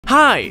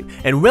Hi,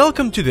 and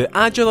welcome to the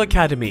Agile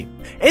Academy.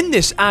 In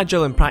this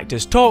Agile in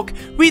Practice talk,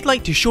 we'd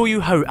like to show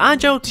you how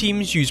Agile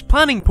teams use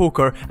planning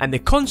poker and the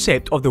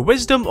concept of the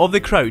wisdom of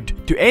the crowd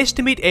to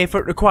estimate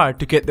effort required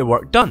to get the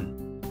work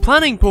done.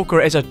 Planning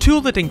poker is a tool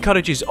that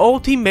encourages all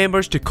team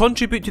members to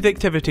contribute to the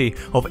activity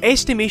of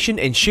estimation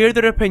and share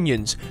their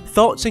opinions,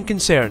 thoughts and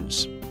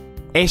concerns.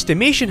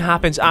 Estimation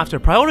happens after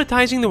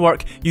prioritizing the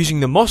work using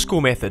the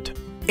Moscow method.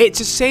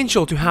 It's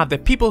essential to have the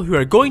people who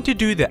are going to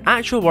do the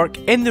actual work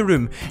in the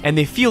room and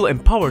they feel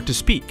empowered to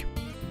speak.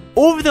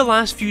 Over the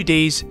last few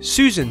days,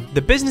 Susan,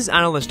 the business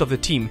analyst of the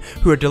team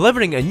who are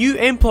delivering a new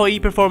employee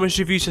performance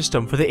review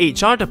system for the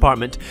HR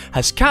department,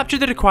 has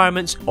captured the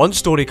requirements on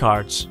story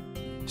cards.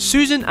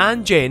 Susan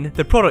and Jen,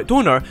 the product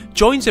owner,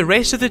 joins the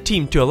rest of the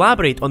team to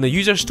elaborate on the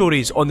user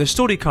stories on the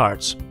story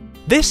cards.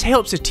 This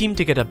helps the team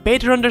to get a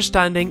better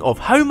understanding of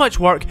how much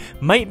work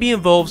might be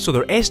involved so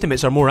their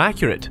estimates are more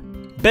accurate.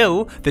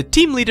 Bill, the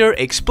team leader,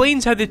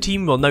 explains how the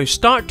team will now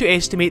start to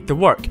estimate the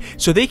work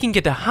so they can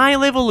get a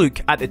high-level look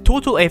at the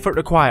total effort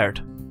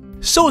required.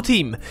 So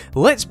team,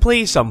 let's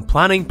play some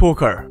planning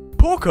poker.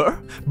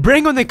 Poker?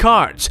 Bring on the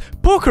cards!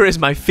 Poker is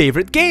my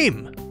favourite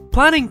game!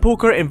 Planning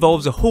poker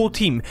involves a whole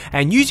team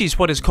and uses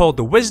what is called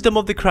the wisdom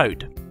of the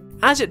crowd.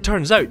 As it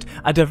turns out,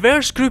 a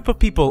diverse group of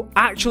people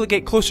actually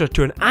get closer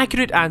to an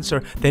accurate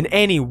answer than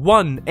any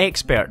one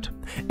expert.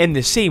 In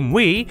the same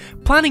way,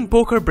 planning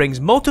poker brings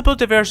multiple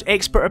diverse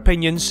expert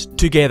opinions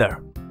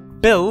together.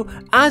 Bill,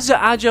 as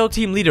the Agile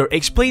team leader,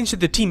 explains to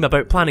the team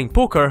about planning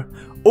poker.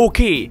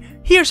 Okay,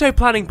 here's how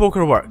planning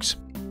poker works.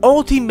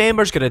 All team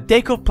members get a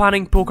deck of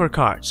planning poker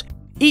cards.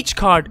 Each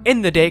card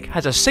in the deck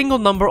has a single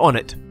number on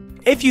it.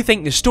 If you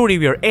think the story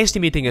we are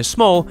estimating is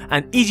small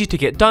and easy to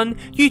get done,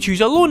 you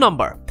choose a low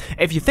number.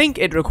 If you think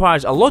it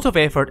requires a lot of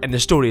effort and the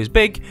story is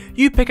big,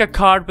 you pick a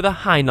card with a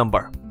high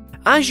number.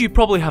 As you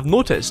probably have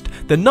noticed,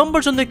 the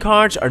numbers on the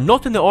cards are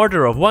not in the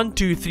order of 1,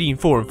 2, 3,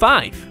 4 and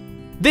 5.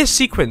 This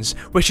sequence,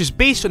 which is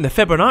based on the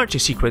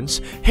Fibonacci sequence,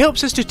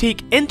 helps us to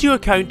take into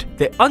account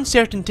the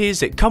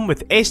uncertainties that come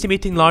with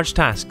estimating large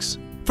tasks.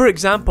 For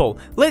example,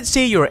 let's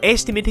say you are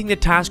estimating the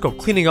task of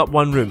cleaning up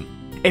one room.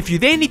 If you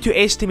then need to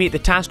estimate the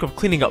task of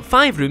cleaning up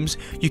 5 rooms,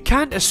 you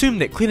can't assume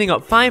that cleaning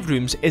up 5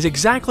 rooms is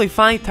exactly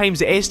 5 times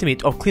the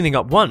estimate of cleaning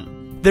up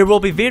 1. There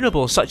will be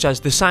variables such as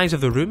the size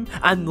of the room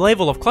and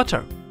level of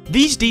clutter.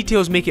 These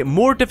details make it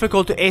more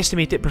difficult to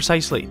estimate it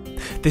precisely.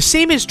 The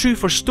same is true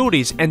for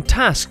stories and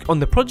tasks on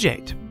the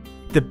project.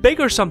 The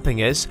bigger something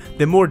is,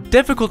 the more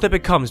difficult it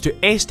becomes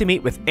to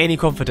estimate with any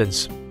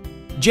confidence.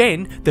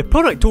 Jen, the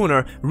product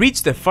owner,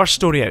 reads the first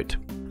story out.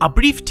 A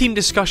brief team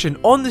discussion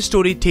on the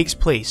story takes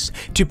place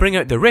to bring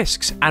out the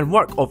risks and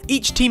work of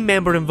each team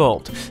member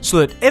involved so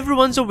that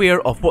everyone's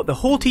aware of what the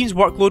whole team's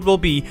workload will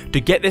be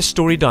to get this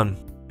story done.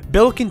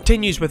 Bill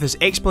continues with his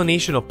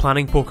explanation of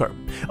planning poker.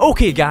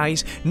 Okay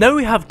guys, now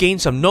we have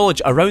gained some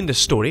knowledge around the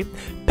story.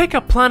 Pick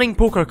a planning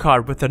poker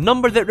card with a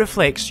number that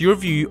reflects your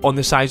view on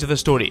the size of the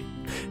story.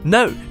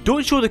 Now,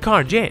 don't show the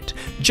card yet,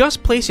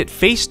 just place it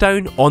face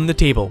down on the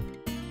table.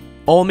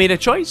 All made a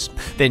choice?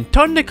 Then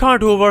turn the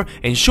card over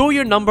and show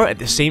your number at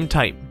the same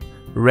time.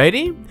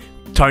 Ready?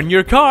 Turn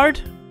your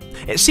card!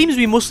 It seems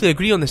we mostly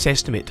agree on this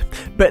estimate,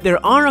 but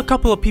there are a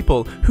couple of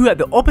people who are at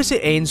the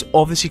opposite ends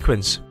of the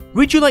sequence.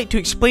 Would you like to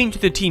explain to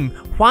the team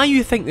why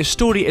you think the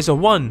story is a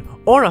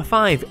 1 or a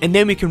 5 and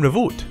then we can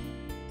revote?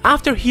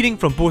 After hearing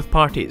from both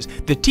parties,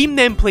 the team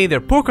then play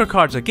their poker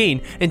cards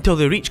again until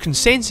they reach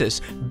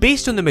consensus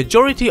based on the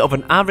majority of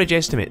an average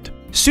estimate.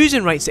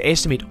 Susan writes the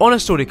estimate on a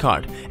story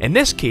card. In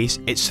this case,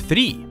 it's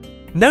 3.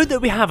 Now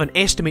that we have an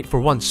estimate for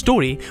one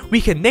story,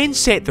 we can then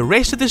set the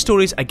rest of the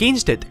stories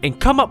against it and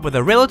come up with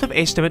a relative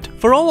estimate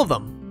for all of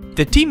them.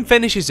 The team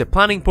finishes the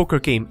planning poker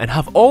game and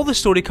have all the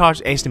story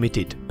cards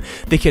estimated.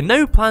 They can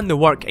now plan the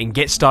work and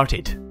get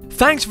started.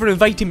 Thanks for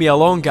inviting me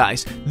along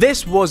guys.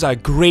 This was a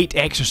great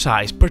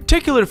exercise,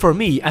 particularly for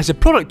me as a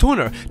product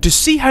owner, to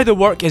see how the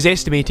work is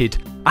estimated.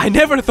 I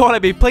never thought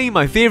I'd be playing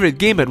my favourite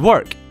game at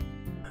work.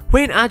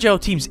 When Agile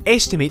teams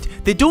estimate,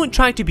 they don't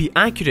try to be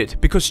accurate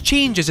because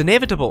change is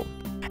inevitable.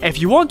 If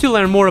you want to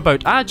learn more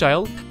about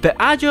Agile, the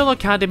Agile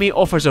Academy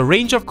offers a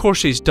range of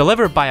courses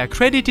delivered by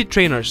accredited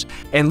trainers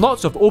and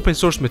lots of open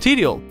source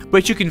material,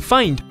 which you can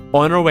find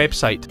on our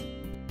website.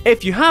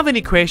 If you have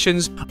any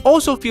questions,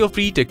 also feel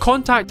free to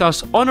contact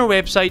us on our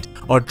website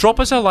or drop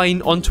us a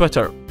line on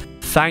Twitter.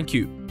 Thank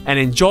you, and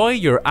enjoy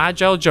your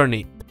Agile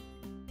journey.